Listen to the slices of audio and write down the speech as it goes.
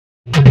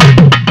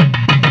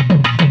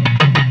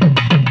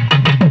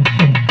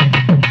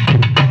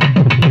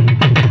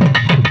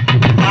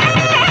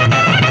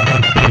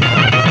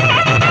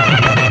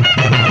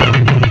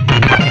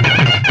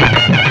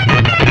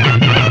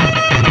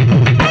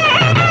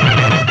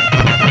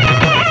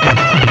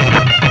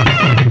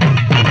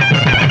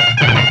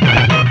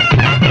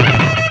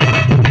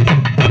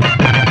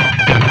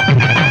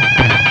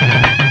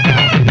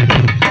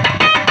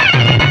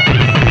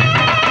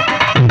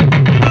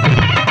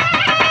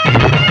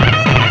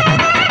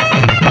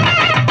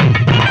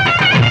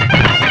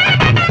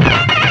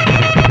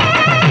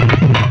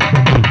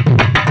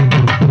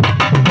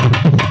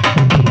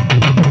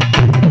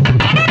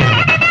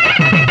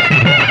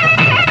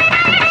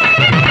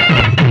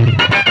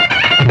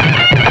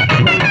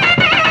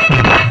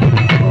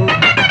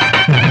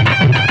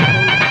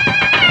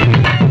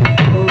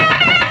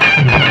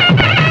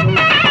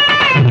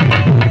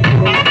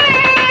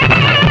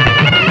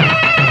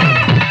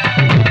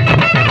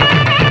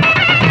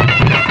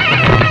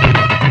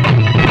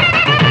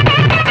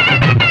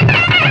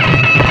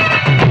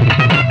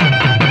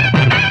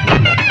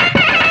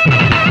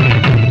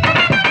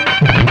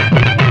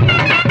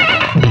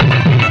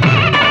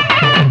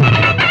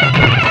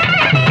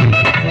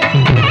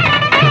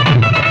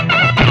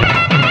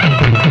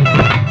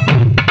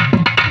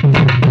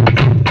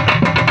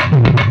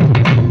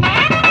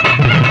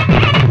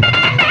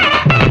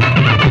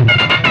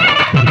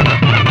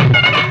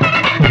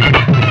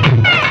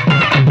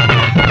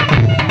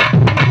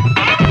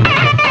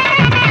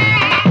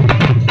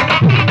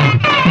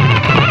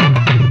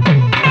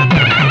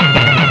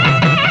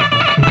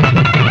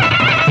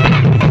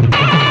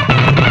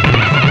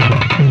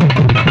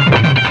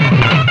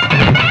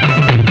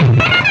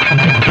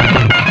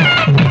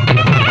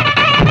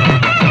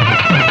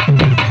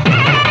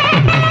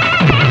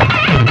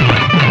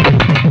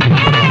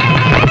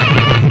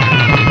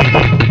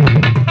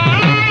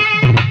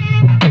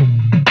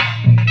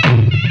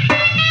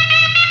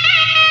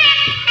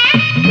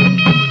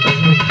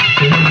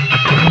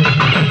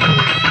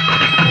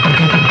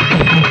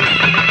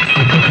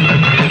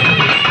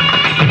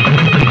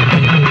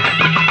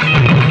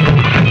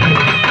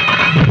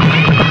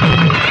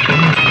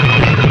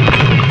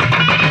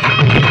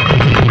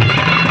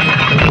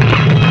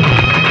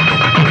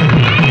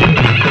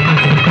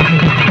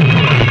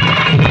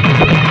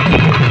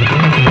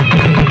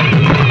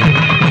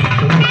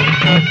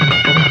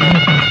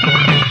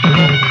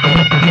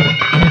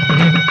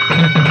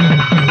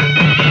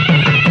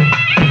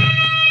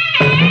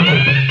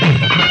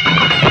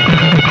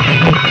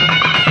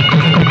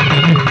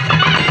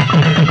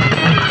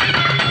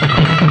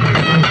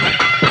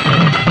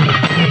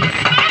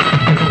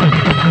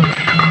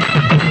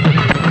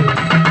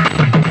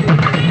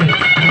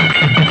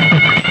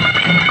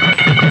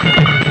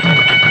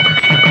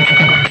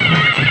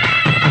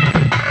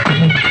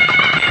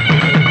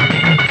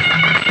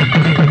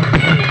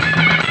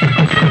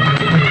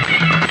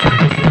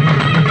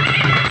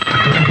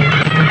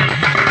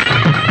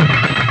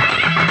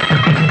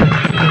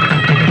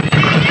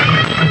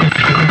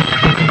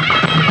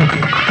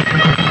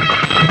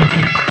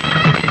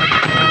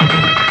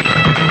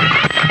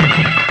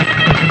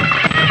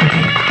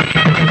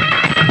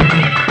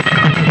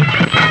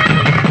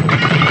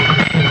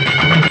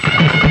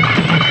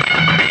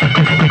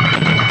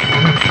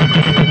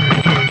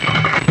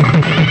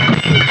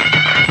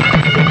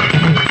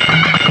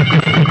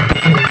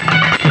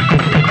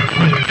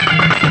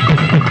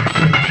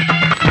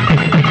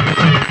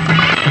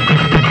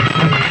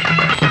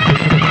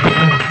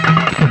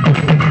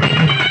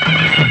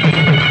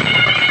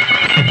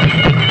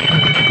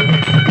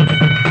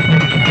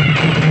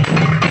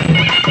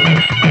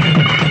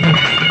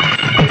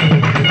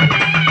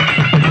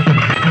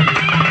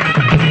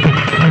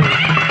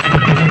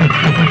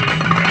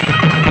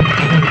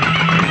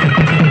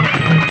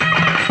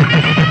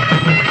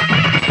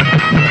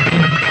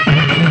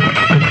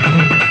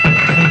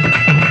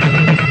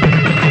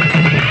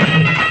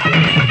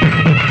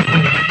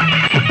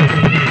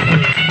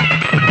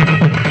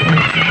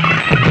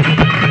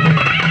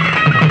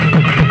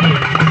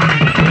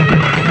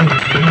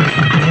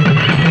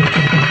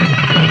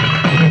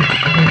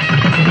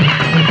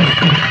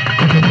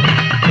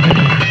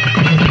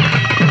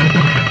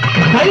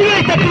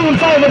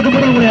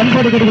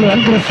அன்போடு கேட்டுக்கொள்வது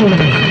அன்புற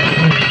சூழல்.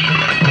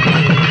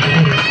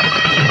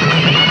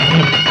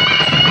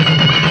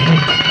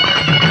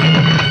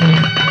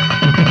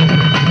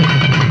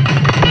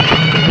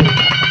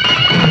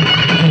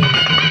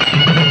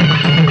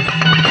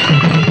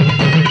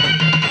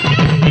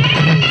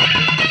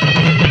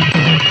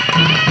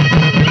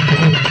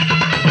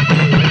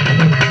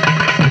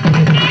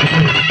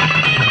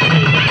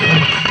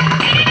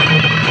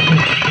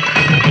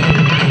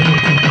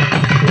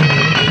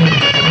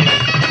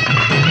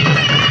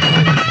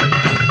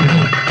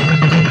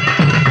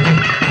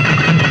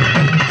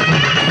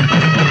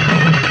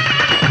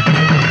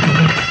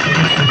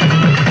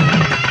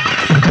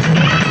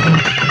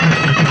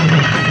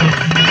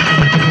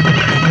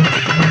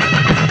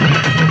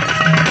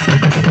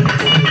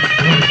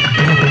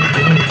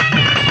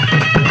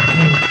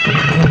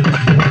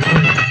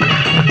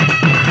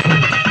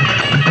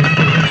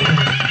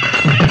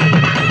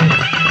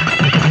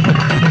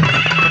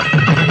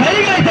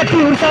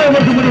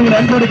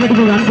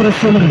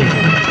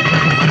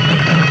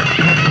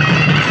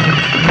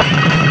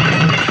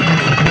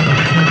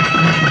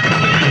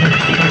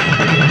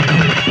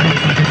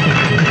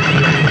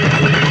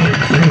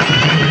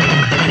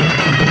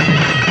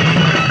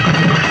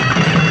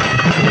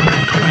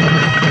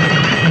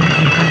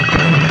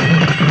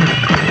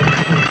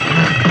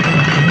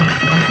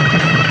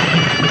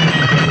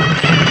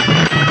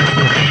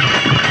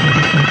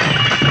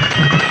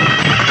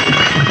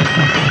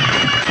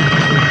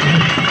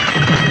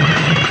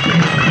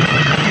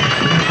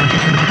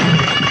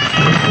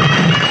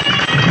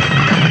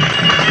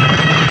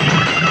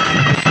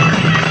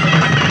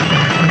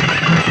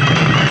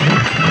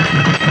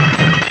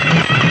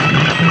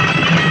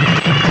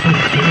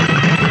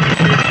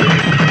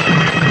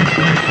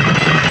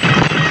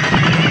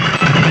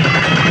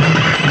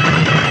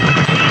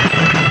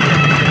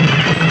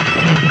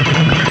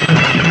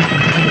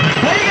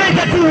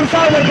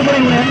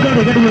 உற்சாகப்படுத்தும்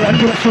அன்போடு கேட்டுக்கொள்வது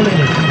அன்புற சூழல்.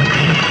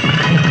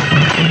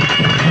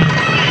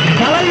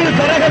 தலையில்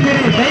கரகம்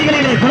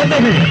கைகளிலே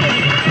குழந்தைகள்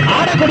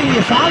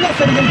ஆடக்கூடிய சாகச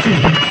நிகழ்ச்சி.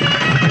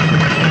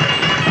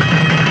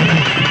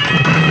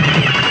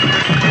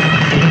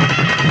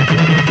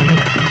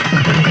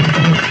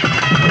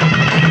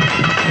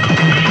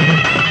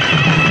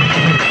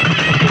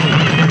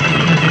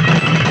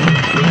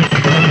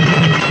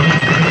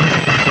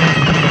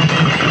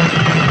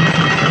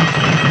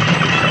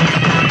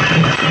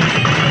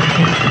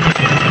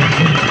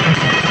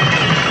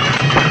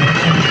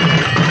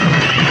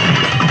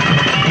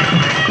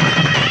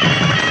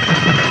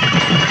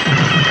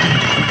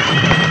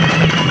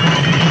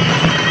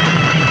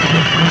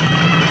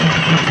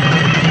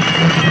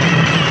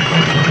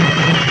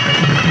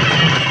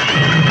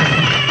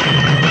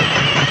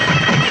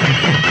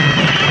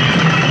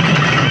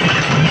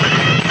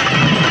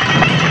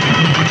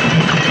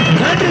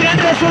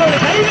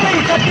 கைகளை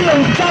கட்டிய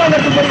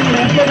உற்சாகப்படுத்தும்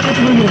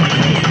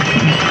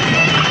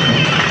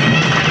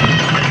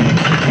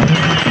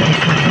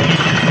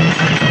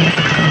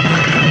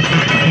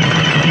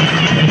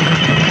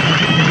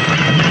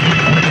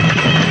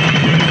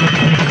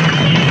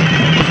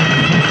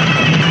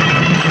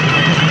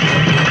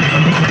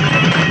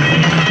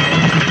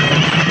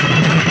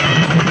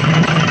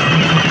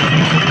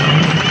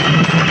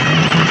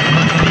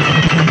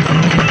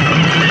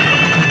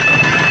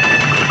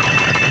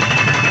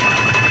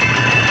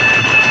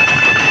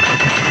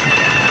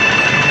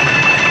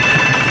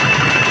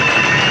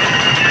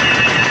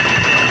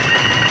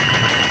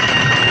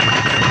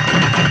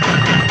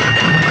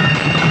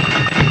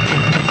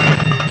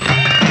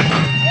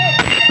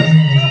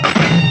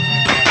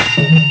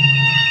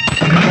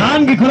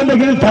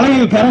குழந்தைகள்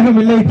தலையில் கரகம்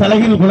இல்லை,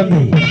 தலையில்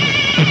குழந்தை.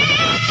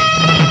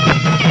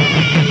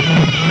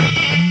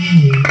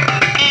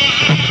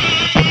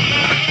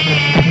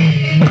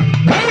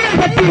 கையை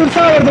கட்டி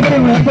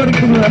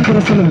உற்சாகப்படுத்தும் அன்புற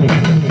சூழல்.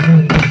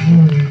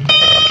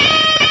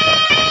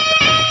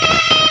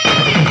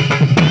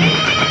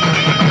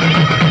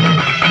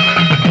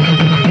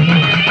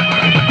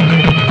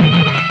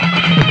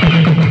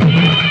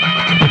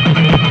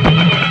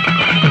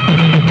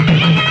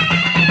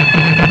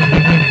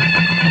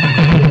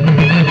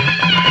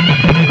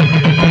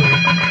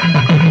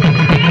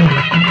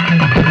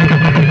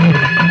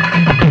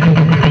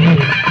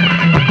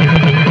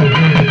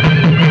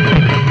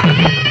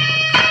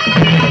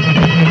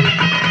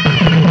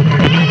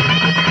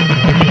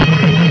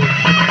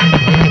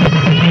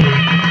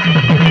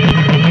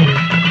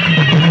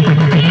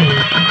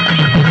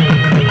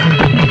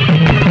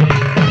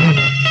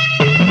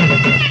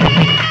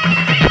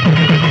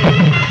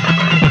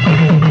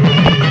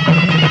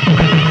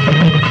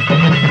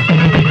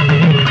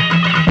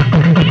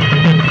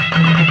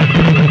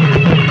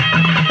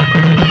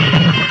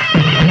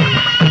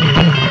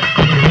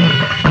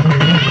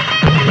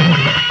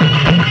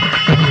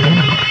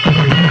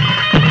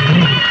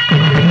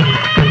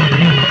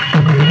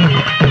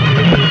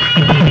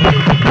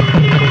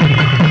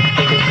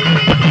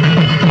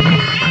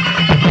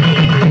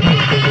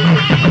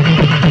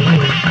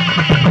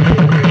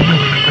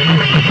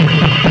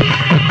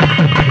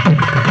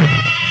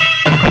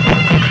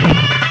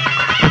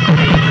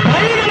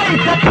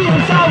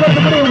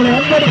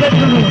 ஏற்பாடு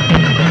பெற்றுள்ளோம்.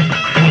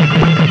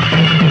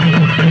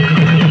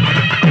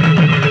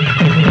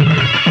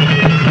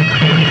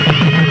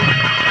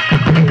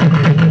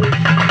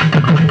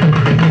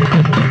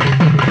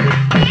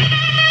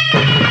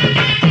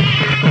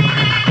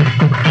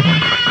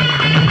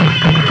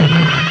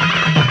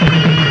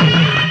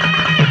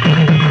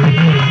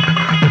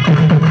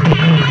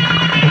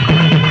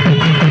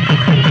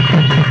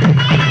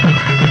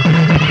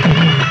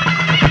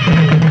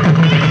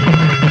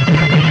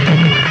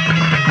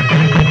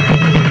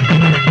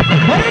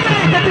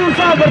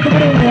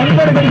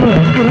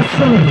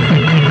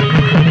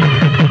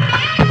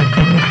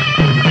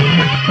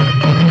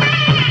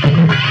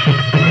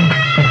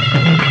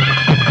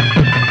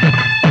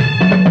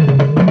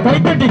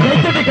 கைத்தட்டி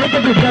கைத்தட்டி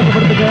கைத்தட்டி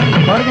உற்சாகப்படுத்துங்க.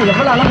 பாருங்க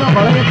எவ்வளவு அழகா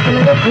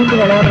வளையத்திலேயே பூண்டு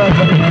விளையாடுறாரு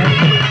பாருங்க.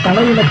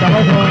 தலையில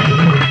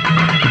கவசம்.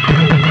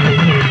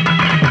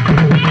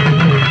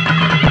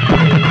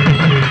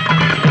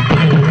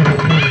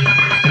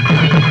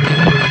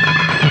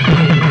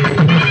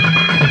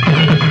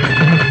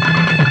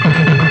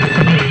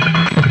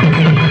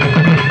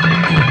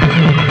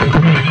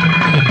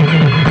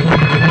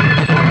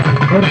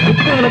 ஒரு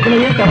குத்து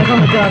விளக்கிலேயே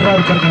கவசம் வச்சு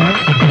ஆடுறாரு பாருங்க.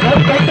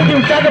 கைத்தட்டி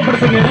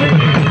உற்சாகப்படுத்துங்க.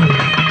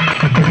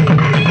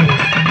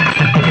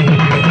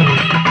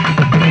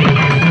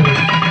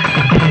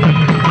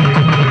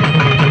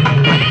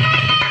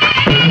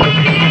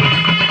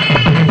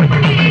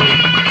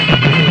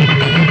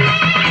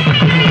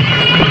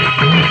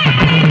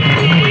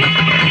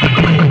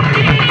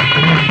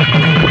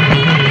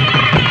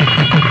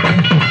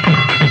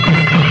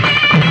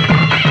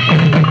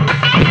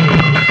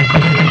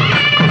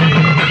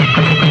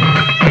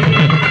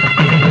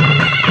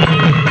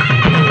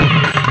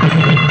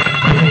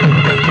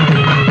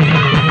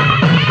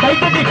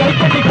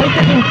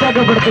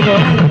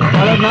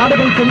 பல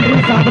நாடுகள் சென்று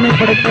சாதனை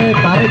படைத்த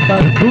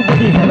காரைக்கால்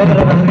பூபதி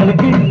சகோதரர்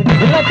அவர்களுக்கு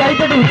எல்லாம்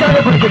கைத்தட்டி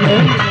உற்சாகப்படுத்துங்க.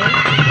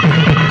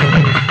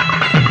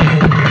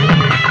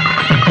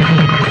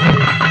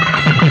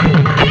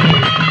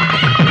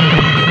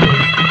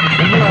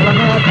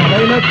 அழகா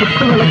தலையில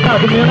குத்து விளக்கு,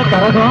 அது மேல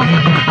கரகம்,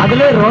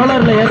 அதுல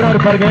ரோலர்ல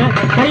ஏறாரு பாருங்க.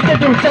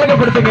 கைத்தட்டி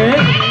உற்சாகப்படுத்துங்க.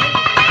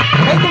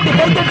 கைத்தட்டி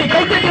கைத்தட்டி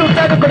கைத்தட்டி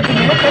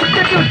உற்சாகப்படுத்துங்க.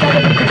 கைத்தட்டி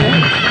உற்சாகப்படுத்துங்க.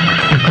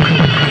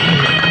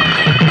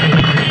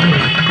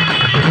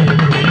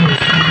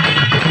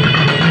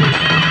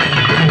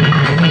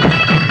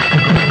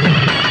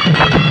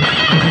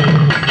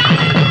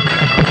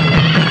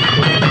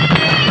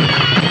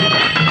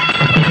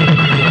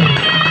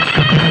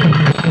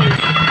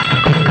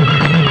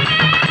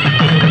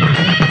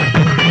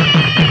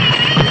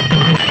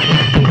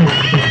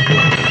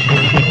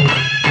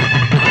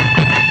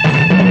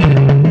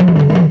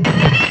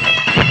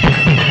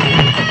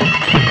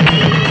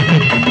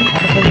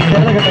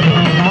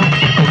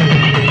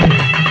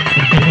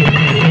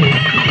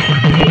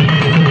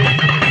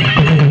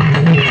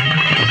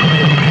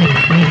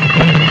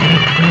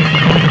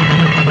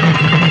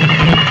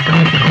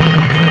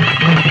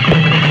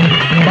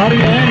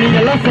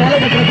 சேலை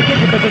கட்டுறதுக்கு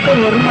கிட்டத்தட்ட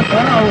 1 மணி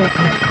நேரம் ஆகும்.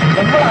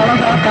 எவ்வளவு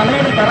அழகா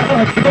தலையில கரகம்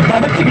வச்சுட்டு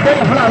படிச்சுக்கிட்டே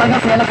எவ்வளவு அழகா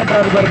சேலை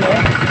கட்டுறாரு பாருங்க.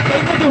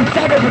 கைத்தட்டி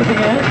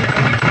உற்சாகப்படுத்துங்க.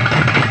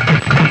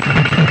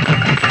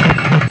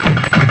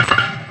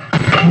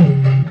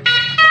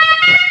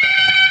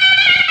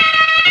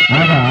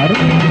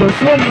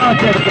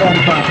 வச்சு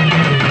எடுக்கிறாருப்பா.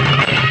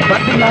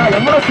 பாத்தீங்களா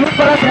எவ்வளவு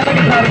சூப்பரா சேலை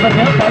கட்டுறாரு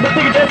பாருங்க.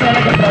 படுத்துக்கிட்டே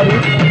சேலை கட்டுறாரு.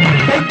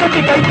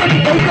 கைத்தட்டி கைத்தட்டி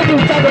கைத்தட்டி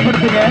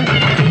உற்சாகப்படுத்துங்க.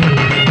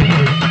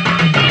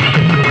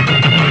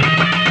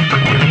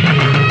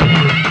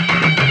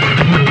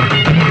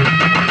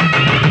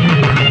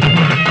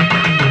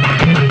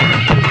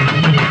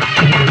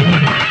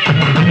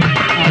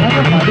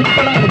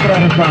 மதிப்பெல்லாம்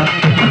எடுக்கிறாருப்பா.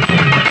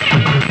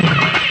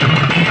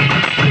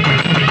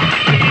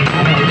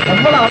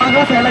 எவ்வளவு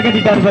அழகா சேலை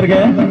கட்டிட்டாரு பாருங்க.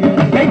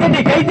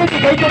 கைத்தட்டி கைத்தட்டி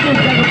கைத்தட்டி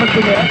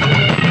உற்சாகப்படுத்துங்க.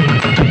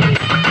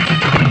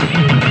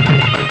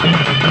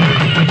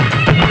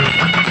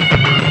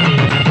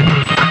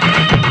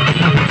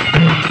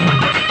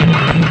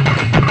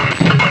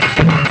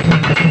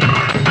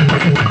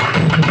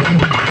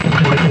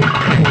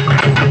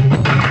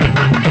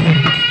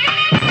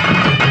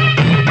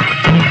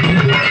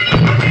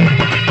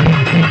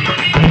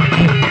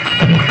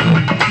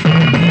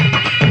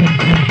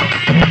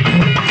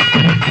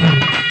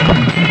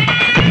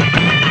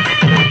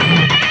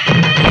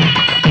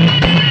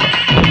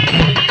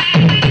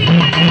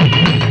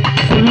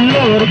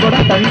 ஒரு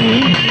குடம் தண்ணி,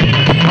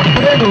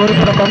 அப்படியே ஒரு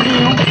குடம்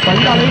தண்ணியும்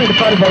கல்லாலையும்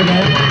எடுப்பாரு பாருங்க.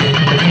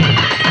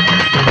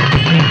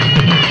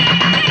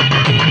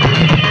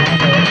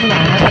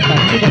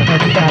 தண்ணி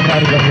கட்டிட்டு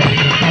ஆடுறாரு பாருங்க.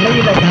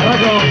 தலையில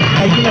கரகம்,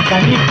 கையில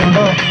தண்ணி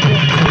குடம்.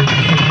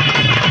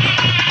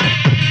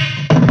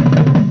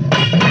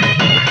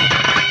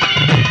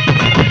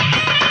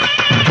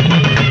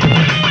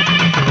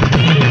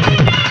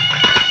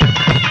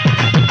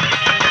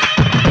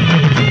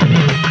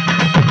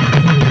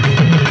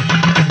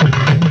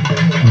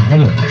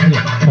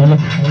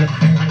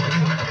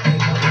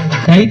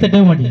 கை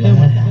தட்டவே மாட்டீங்க.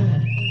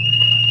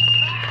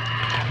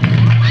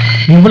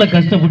 இவ்வளவு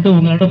கஷ்டப்பட்டு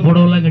உங்களோட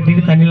புடவெல்லாம்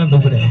கட்டிட்டு தண்ணியெல்லாம்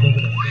தூக்குறேன்.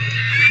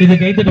 இது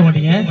கை தட்ட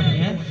மாட்டீங்க.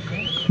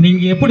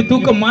 நீங்க எப்படி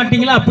தூக்க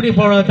மாட்டீங்களா அப்படி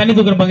தண்ணி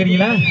தூக்குற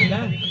பாக்குறீங்களா?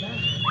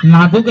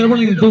 நான்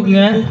தூக்குறப்ப நீங்க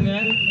தூக்குங்க,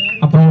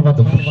 அப்புறம்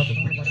பார்த்து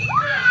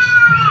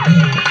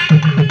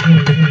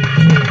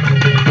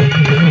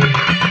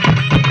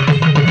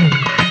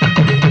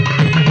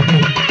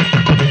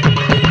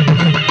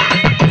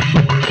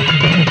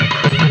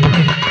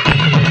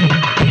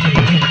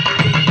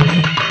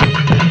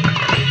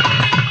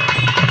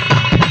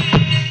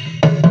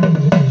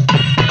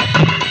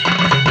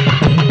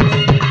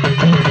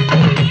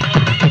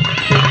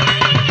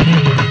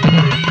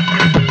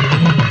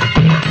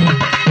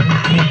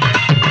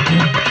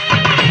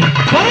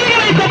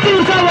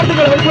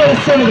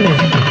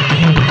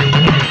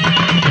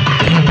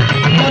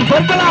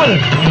பொருட்களால்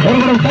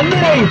ஒருவரும்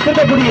தண்ணீரை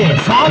திருடக்கூடிய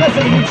சாகச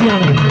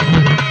நிகழ்ச்சியானது.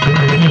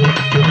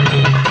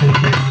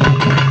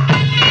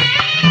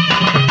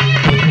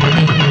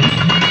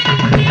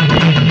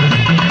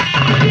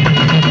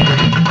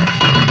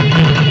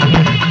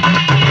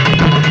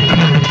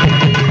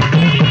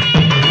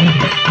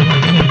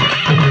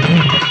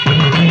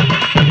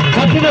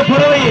 கட்டின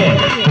புறவையே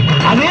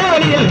அதே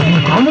வழியில்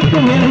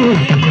அமுக்கும் மேலே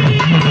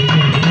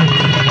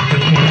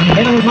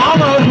எனது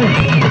மாமா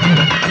அவர்கள்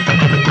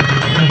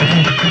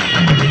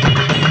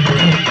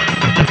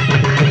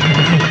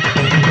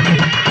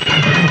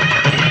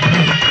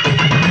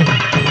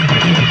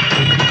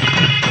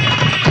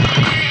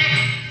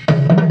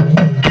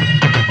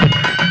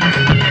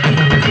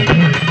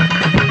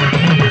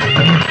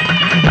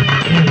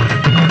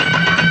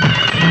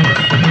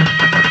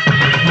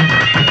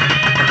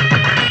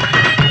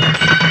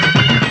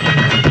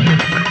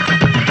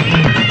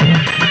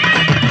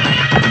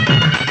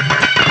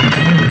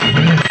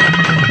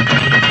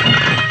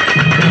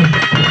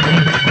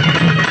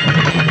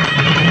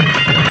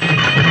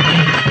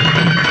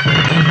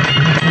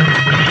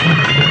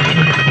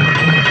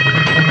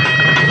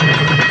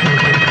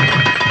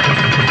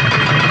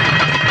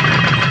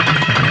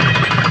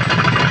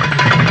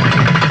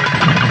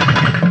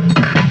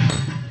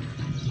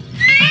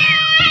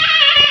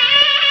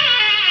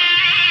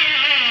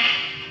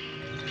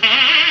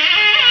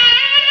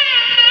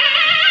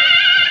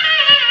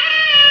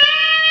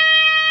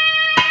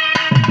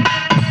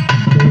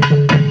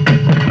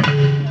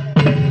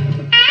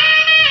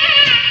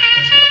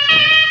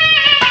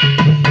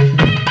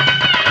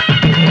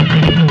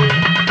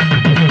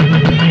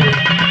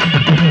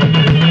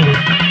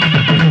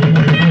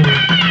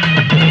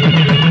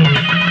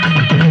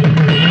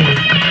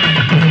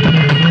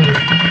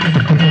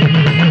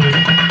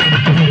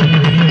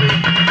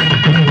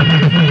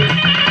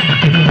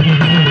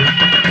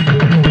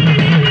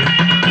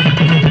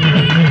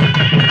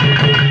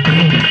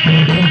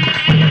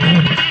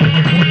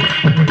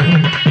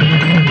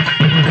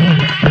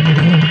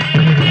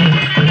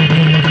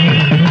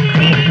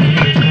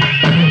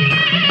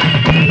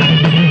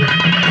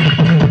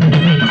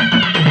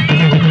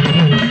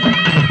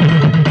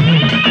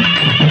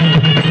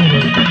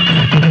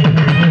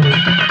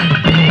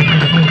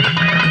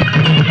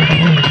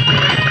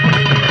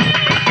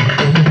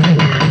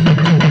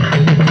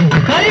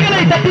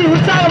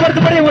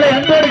உற்சாகப்படுத்தும்படி உங்களை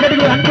அன்போடு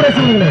கேட்டுக்கொள்ள அன்புரை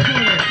சொல்லுங்கள்.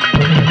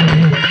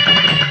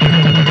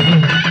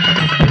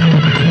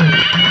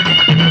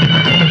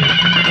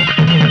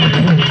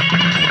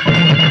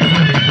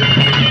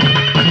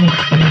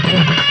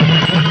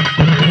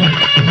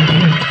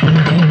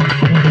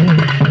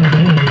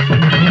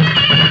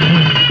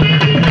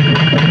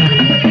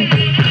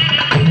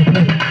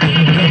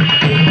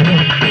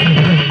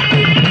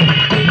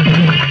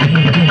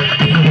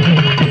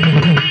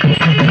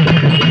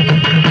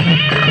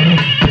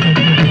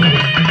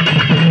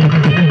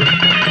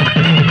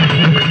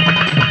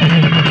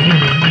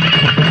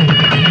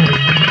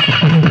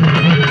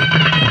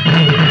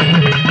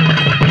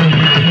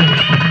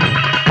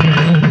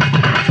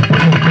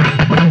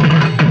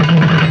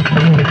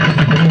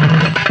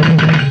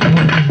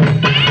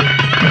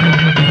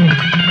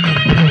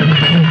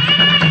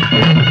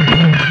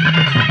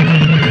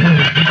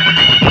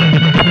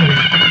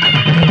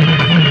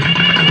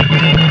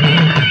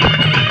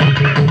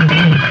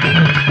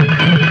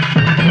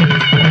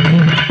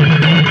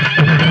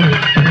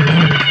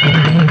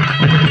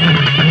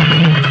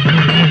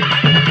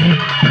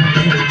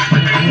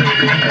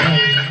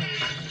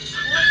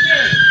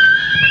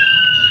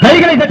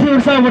 கைகளை தட்டி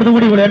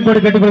உற்சாகப்படுத்தும்படி உங்களை அன்போடு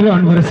கேட்டுக்கொள்கிறோம்.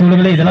 அன்பு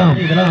சூழல்களை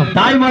இதெல்லாம்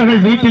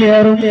தாய்மார்கள் வீட்டில்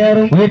யாரும்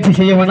முயற்சி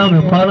செய்ய வேண்டாம்.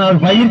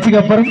 14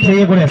 பயிற்சிக்கு அப்புறம்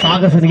செய்யக்கூடிய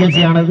சாகச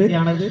நிகழ்ச்சியானது.